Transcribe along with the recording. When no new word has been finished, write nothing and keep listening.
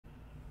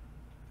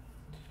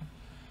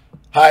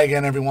Hi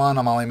again, everyone.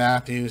 I'm Ollie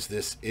Matthews.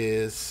 This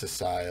is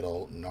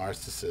Societal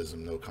Narcissism,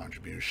 no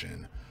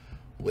contribution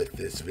with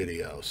this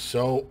video.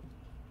 So,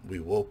 we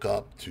woke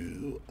up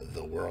to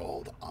the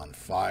world on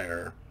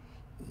fire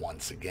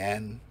once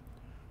again.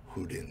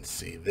 Who didn't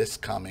see this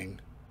coming?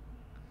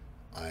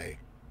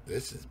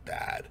 This is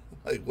bad.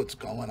 What's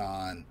going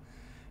on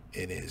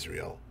in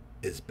Israel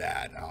is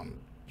bad.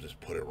 Just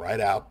put it right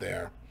out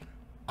there.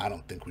 I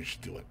don't think we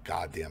should do a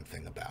goddamn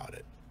thing about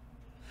it.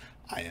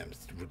 I am,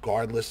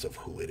 regardless of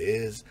who it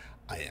is,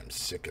 I am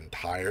sick and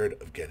tired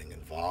of getting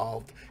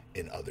involved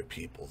in other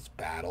people's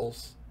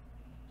battles.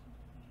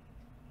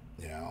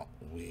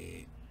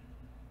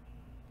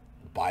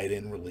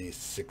 Biden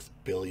released $6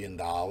 billion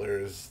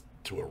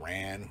to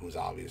Iran, who's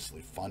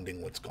obviously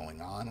funding what's going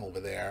on over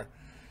there.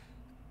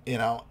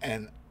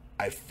 And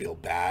I feel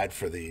bad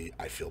for the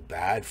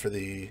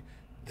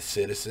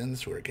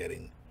citizens who are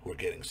getting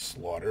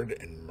slaughtered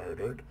and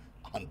murdered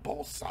on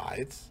both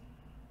sides.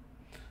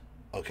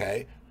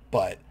 Okay,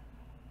 but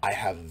I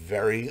have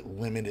very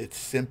limited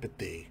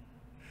sympathy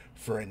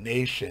for a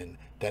nation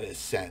that has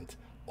sent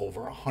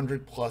over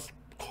 100 plus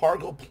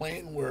cargo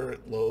plane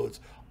loads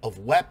of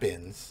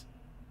weapons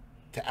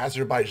to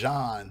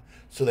Azerbaijan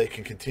so they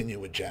can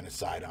continue a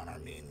genocide on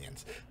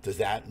Armenians. Does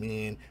that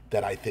mean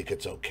that I think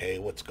it's okay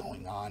what's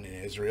going on in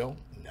Israel?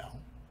 No.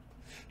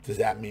 Does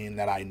that mean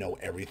that I know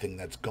everything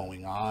that's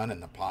going on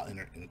and the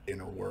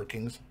inner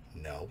workings?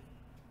 No.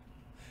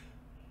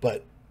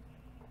 But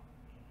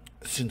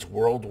since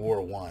World War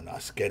I,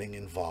 us getting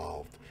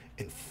involved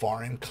in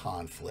foreign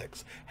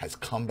conflicts has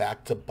come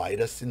back to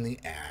bite us in the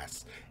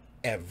ass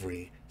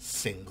every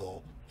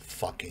single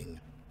fucking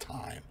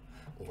time.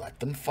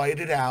 Let them fight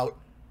it out,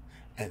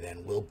 and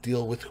then we'll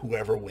deal with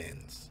whoever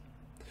wins.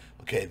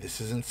 Okay, this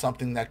isn't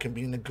something that can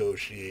be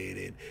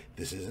negotiated.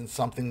 This isn't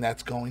something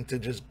that's going to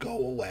just go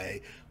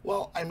away.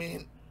 Well, I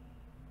mean,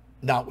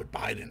 not with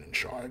Biden in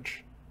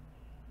charge.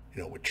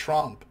 With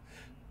Trump,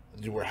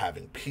 you were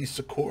having peace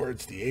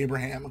accords, the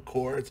Abraham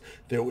Accords.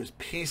 There was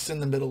peace in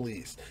the Middle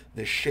East.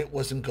 This shit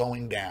wasn't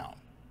going down.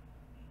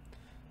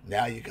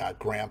 Now you got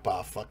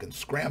Grandpa fucking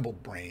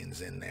scrambled brains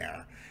in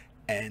there,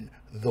 and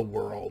the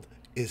world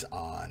is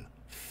on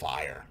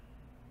fire.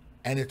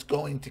 And it's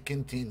going to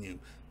continue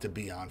to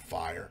be on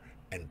fire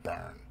and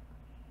burn.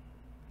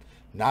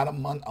 Not a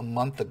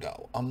month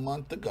ago,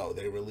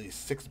 they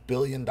released $6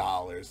 billion,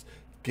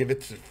 give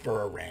it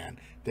for Iran.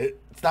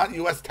 It's not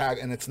U.S. tax,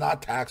 and it's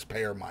not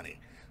taxpayer money.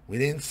 We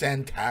didn't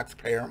send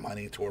taxpayer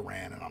money to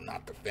Iran, and I'm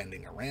not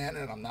defending Iran,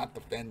 and I'm not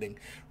defending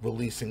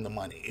releasing the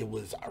money. It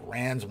was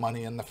Iran's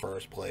money in the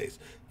first place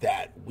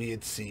that we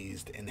had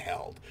seized and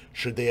held.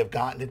 Should they have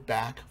gotten it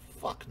back?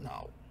 Fuck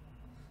no.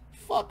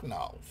 Fuck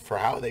no. For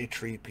how they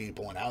treat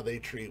people and how they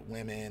treat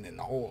women and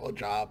the whole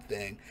hijab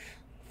thing.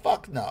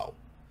 Fuck no.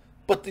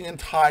 But the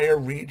entire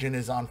region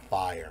is on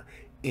fire.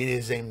 It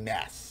is a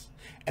mess.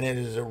 And it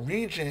is a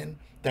region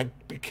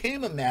that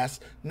became a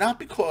mess not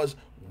because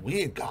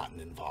we had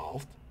gotten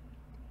involved.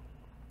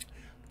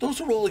 Those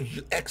are all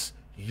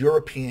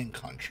ex-European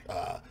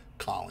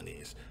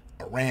colonies.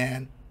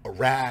 Iran,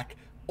 Iraq,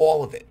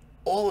 all of it,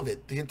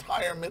 the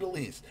entire Middle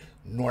East,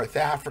 North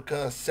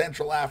Africa,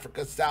 Central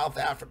Africa, South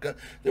Africa.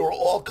 They were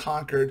all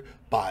conquered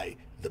by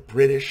the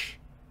British,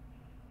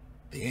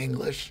 the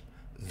English,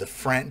 the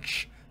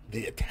French,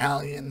 the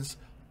Italians,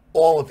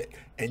 all of it.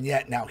 And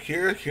yet now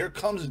here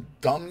comes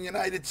dumb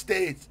United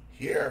States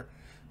here,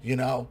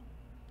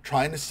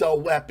 trying to sell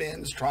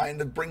weapons, trying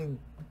to bring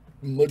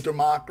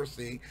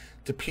democracy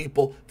to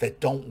people that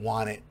don't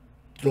want it,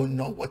 don't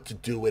know what to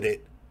do with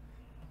it.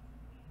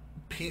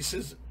 Peace.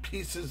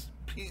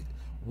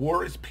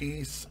 War is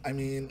peace. I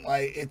mean,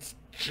 it's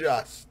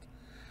just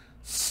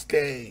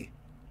stay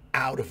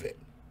out of it.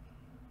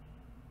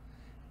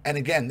 And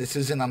again,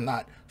 I'm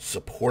not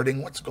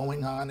supporting what's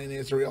going on in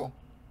Israel.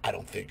 I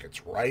don't think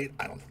it's right.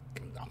 I'm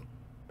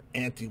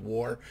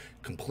anti-war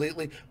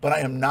completely, but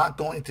I am not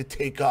going to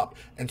take up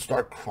and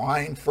start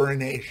crying for a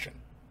nation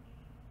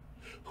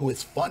who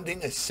is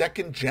funding a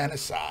second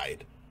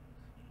genocide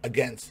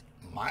against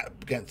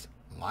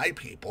my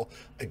people,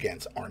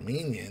 against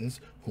Armenians,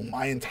 who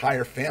my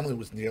entire family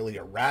was nearly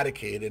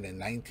eradicated in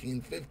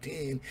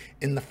 1915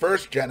 in the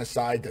first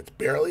genocide that's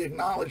barely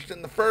acknowledged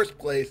in the first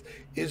place.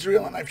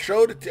 Israel, and I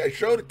showed it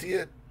to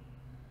you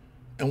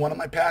in one of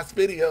my past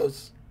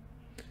videos.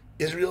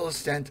 Israel has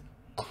sent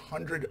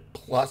 100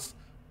 plus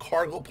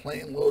cargo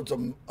plane loads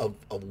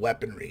of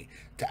weaponry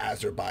to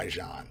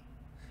Azerbaijan.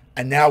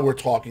 And now we're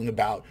talking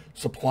about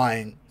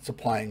supplying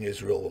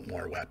Israel with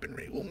more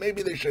weaponry. Well,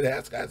 maybe they should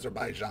ask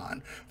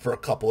Azerbaijan for a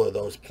couple of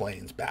those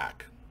planes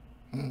back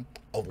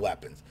of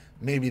weapons.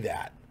 Maybe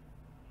that.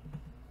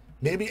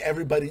 Maybe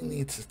everybody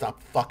needs to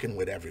stop fucking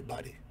with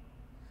everybody.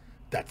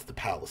 That's the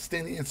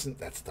Palestinians,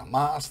 that's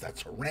Hamas,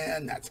 that's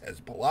Iran, that's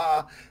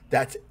Hezbollah,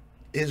 that's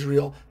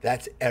Israel,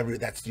 that's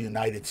the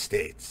United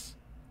States.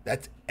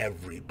 That's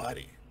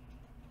everybody.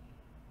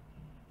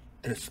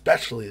 and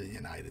especially the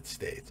United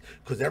States,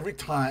 because every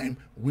time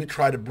we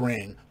try to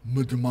bring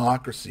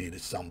democracy to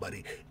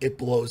somebody, it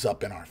blows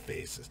up in our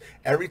faces.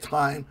 Every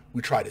time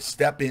we try to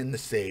step in to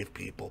save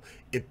people,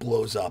 it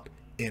blows up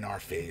in our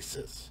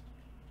faces.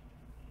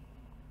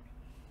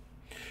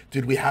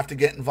 Did we have to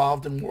get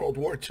involved in World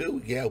War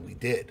II? Yeah, we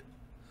did.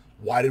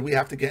 Why did we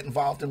have to get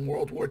involved in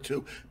World War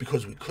II?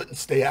 Because we couldn't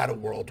stay out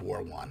of World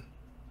War I.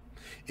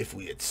 If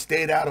we had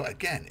stayed out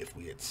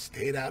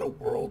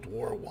of World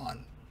War I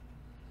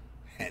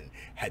and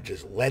had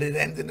just let it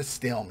end in a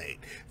stalemate,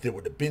 there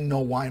would have been no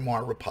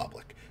Weimar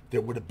Republic.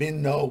 There would have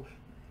been no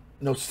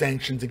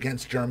sanctions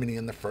against Germany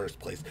in the first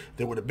place.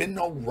 There would have been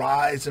no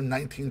rise in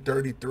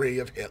 1933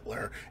 of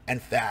Hitler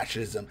and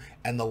fascism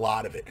and the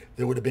lot of it.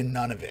 There would have been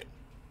none of it.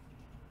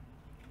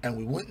 And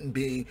we wouldn't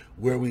be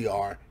where we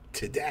are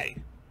today.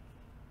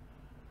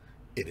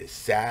 It is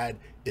sad.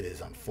 It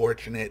is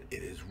unfortunate.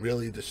 It is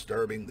really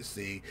disturbing to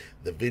see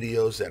the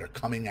videos that are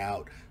coming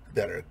out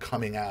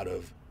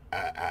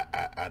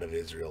of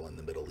Israel and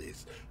the Middle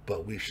East.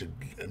 But there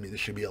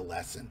should be a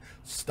lesson.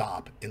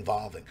 Stop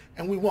involving.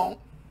 And we won't.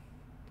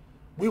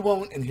 We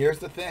won't. And here's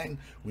the thing.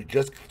 We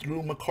just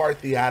threw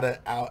McCarthy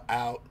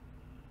out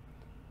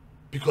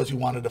because he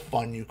wanted to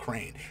fund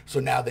Ukraine.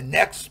 So now the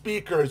next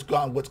speaker is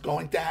gone. What's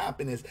going to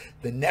happen is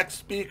the next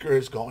speaker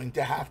is going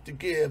to have to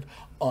give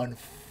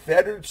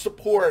unfettered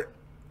support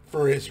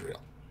for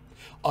Israel.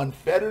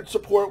 Unfettered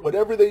support,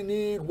 whatever they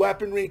need,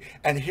 weaponry,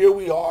 and here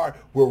we are,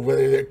 where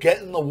they're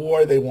getting the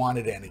war they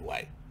wanted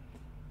anyway.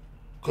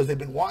 Because they've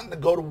been wanting to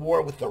go to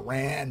war with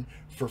Iran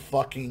for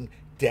fucking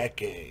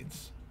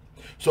decades.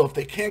 So if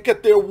they can't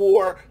get their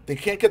war, they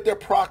can't get their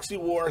proxy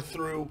war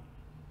through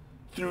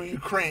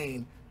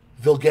Ukraine,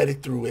 they'll get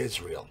it through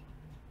Israel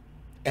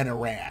and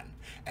Iran.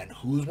 And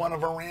who's one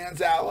of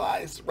Iran's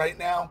allies right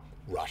now?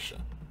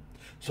 Russia.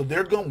 So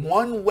they're going,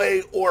 one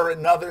way or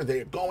another,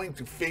 they're going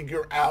to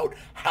figure out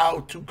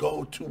how to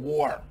go to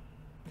war,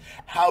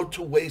 how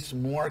to waste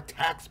more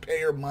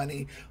taxpayer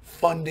money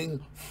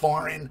funding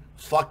foreign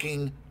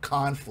fucking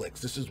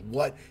conflicts. This is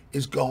what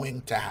is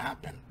going to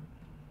happen.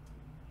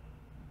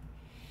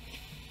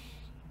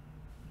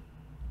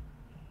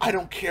 I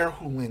don't care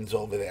who wins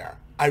over there.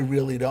 I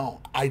really don't.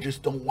 I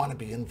just don't want to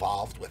be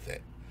involved with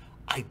it.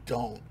 I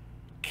don't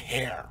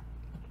care.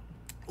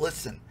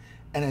 Listen,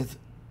 and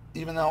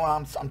even though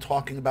I'm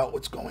talking about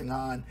what's going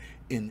on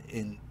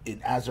in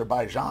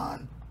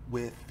Azerbaijan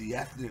with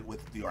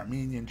the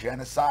Armenian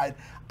genocide,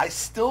 I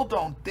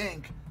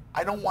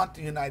don't want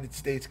the United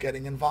States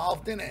getting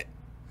involved in it.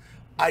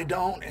 I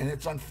don't, and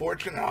it's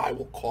unfortunate. I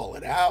will call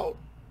it out.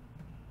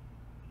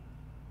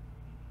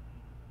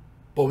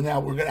 But now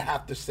we're going to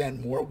have to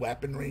send more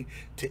weaponry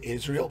to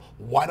Israel.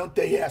 Why don't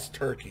they ask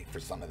Turkey for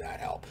some of that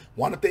help?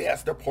 Why don't they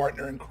ask their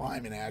partner in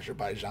crime in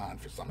Azerbaijan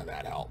for some of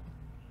that help?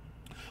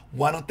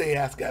 Why don't they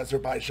ask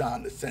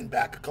Azerbaijan to send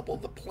back a couple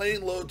of the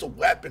plane loads of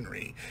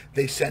weaponry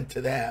they sent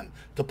to them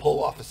to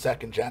pull off a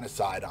second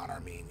genocide on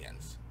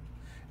Armenians?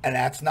 And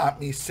that's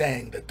not me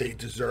saying that they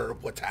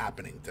deserve what's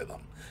happening to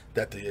them,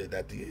 that the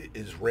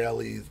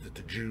Israelis, that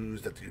the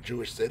Jews, that the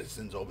Jewish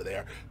citizens over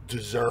there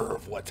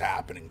deserve what's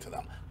happening to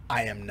them.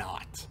 I am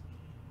not.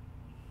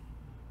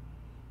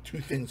 Two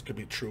things could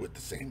be true at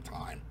the same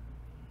time.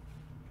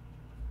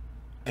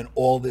 And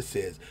all this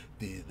is,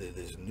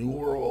 this New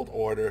World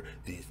Order,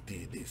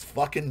 these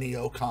fucking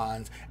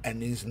neocons and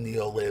these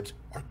neolibs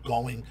are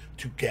going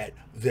to get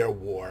their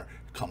war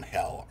come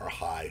hell or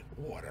high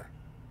water.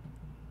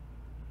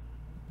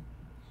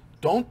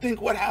 Don't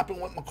think what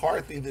happened with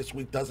McCarthy this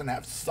week doesn't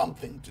have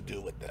something to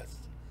do with this.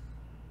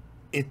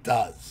 It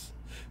does.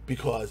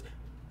 Because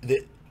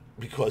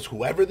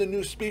whoever the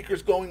new speaker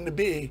is going to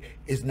be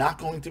is not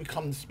going to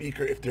become the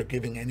speaker if they're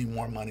giving any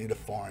more money to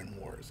foreign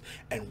wars.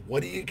 And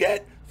what do you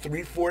get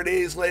 3-4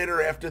 days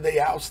later after they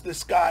oust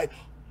this guy?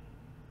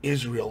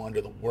 Israel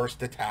under the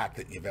worst attack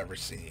that you've ever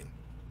seen.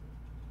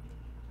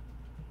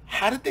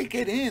 How did they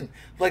get in?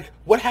 Like,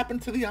 what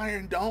happened to the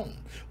Iron Dome?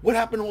 What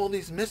happened to all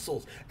these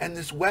missiles and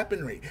this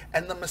weaponry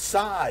and the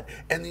Mossad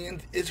and the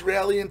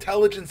Israeli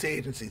intelligence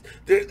agencies?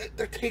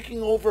 They're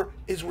taking over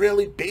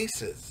Israeli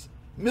bases,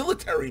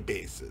 military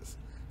bases.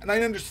 And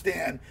I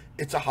understand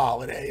it's a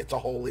holiday, it's a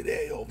holy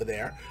day over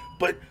there,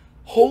 but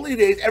holy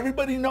days,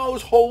 everybody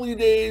knows holy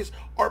days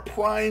are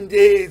prime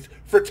days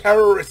for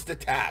terrorist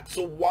attacks.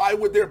 So why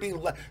would there be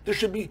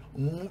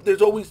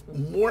there's always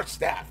more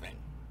staffing.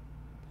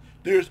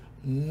 There's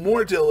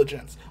more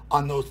diligence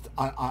on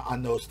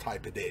those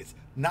type of days,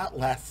 not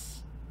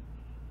less.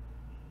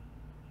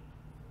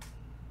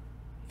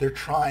 They're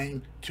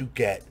trying to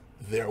get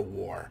their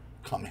war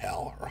come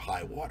hell or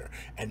high water,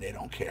 and they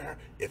don't care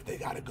if they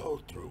got to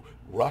go through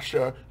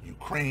Russia,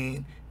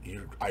 Ukraine,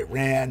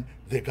 Iran.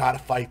 They got to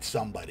fight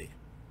somebody.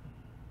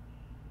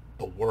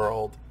 The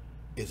world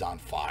is on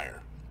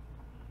fire.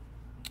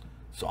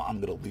 So I'm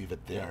going to leave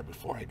it there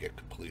before I get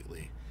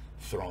completely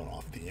thrown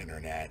off the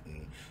internet,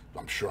 and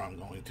I'm sure I'm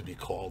going to be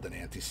called an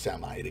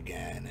anti-Semite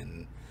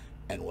again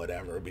and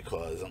whatever,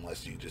 because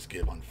unless you just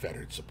give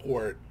unfettered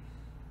support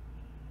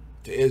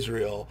to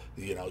Israel,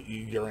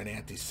 you're an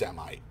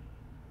anti-Semite.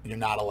 You're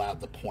not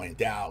allowed to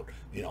point out,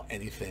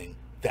 anything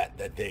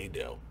that they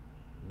do.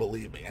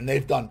 Believe me. And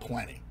they've done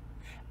plenty,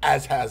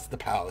 as has the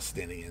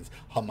Palestinians,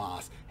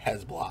 Hamas,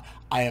 Hezbollah.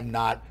 I am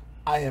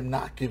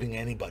not giving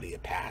anybody a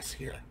pass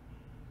here.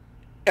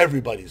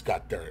 Everybody's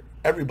got dirt.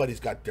 Everybody's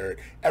got dirt.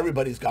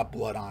 Everybody's got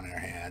blood on their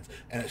hands,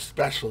 and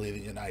especially the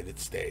United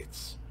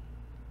States.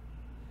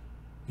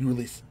 You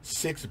release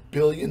 $6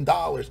 billion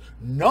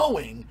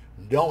knowing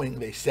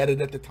they said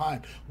it at the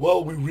time.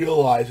 Well, we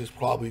realize it's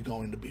probably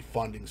going to be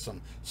funding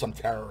some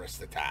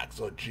terrorist attacks.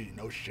 So, gee,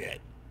 no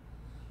shit.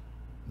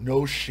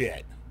 No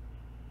shit.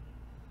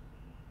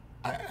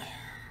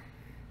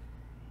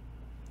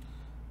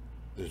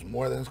 There's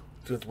more than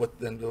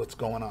what's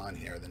going on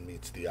here than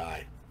meets the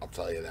eye. I'll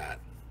tell you that.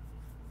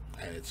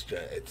 And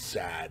it's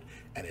sad,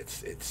 and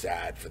it's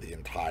sad for the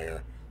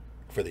entire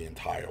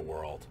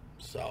world.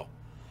 So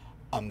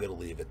I'm gonna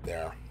leave it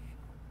there.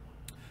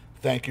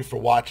 Thank you for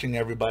watching,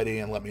 everybody,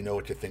 and let me know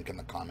what you think in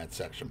the comment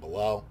section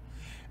below.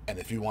 And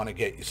if you want to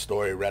get your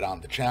story read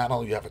on the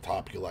channel, you have a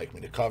topic you'd like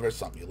me to cover,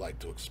 something you'd like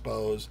to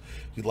expose,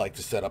 you'd like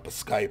to set up a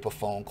Skype, a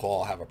phone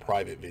call, have a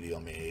private video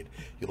made,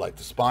 you'd like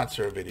to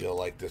sponsor a video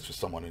like this for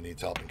someone who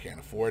needs help and can't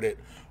afford it,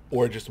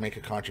 or just make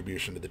a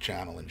contribution to the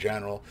channel in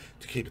general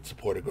to keep it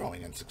supported,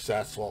 growing, and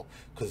successful,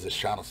 because this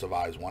channel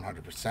survives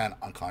 100%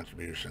 on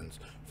contributions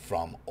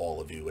from all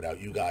of you.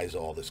 Without you guys,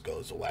 all this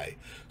goes away.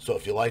 So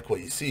if you like what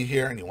you see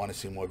here and you want to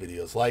see more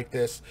videos like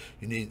this,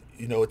 you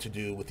know what to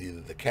do with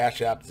either the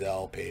Cash App,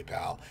 Zelle,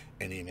 PayPal,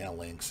 and email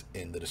links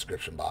in the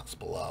description box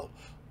below.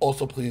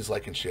 Also, please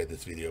like and share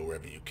this video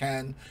wherever you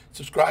can.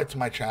 Subscribe to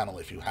my channel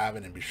if you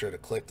haven't, and be sure to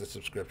click the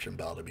subscription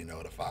bell to be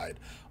notified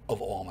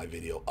of all my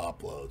video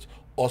uploads.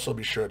 Also,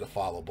 be sure to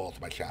follow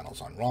both my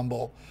channels on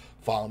Rumble.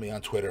 Follow me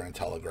on Twitter and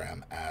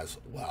Telegram as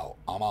well.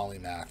 I'm Ollie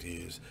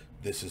Matthews.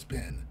 This has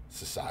been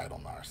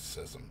Societal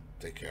Narcissism.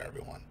 Take care,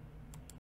 everyone.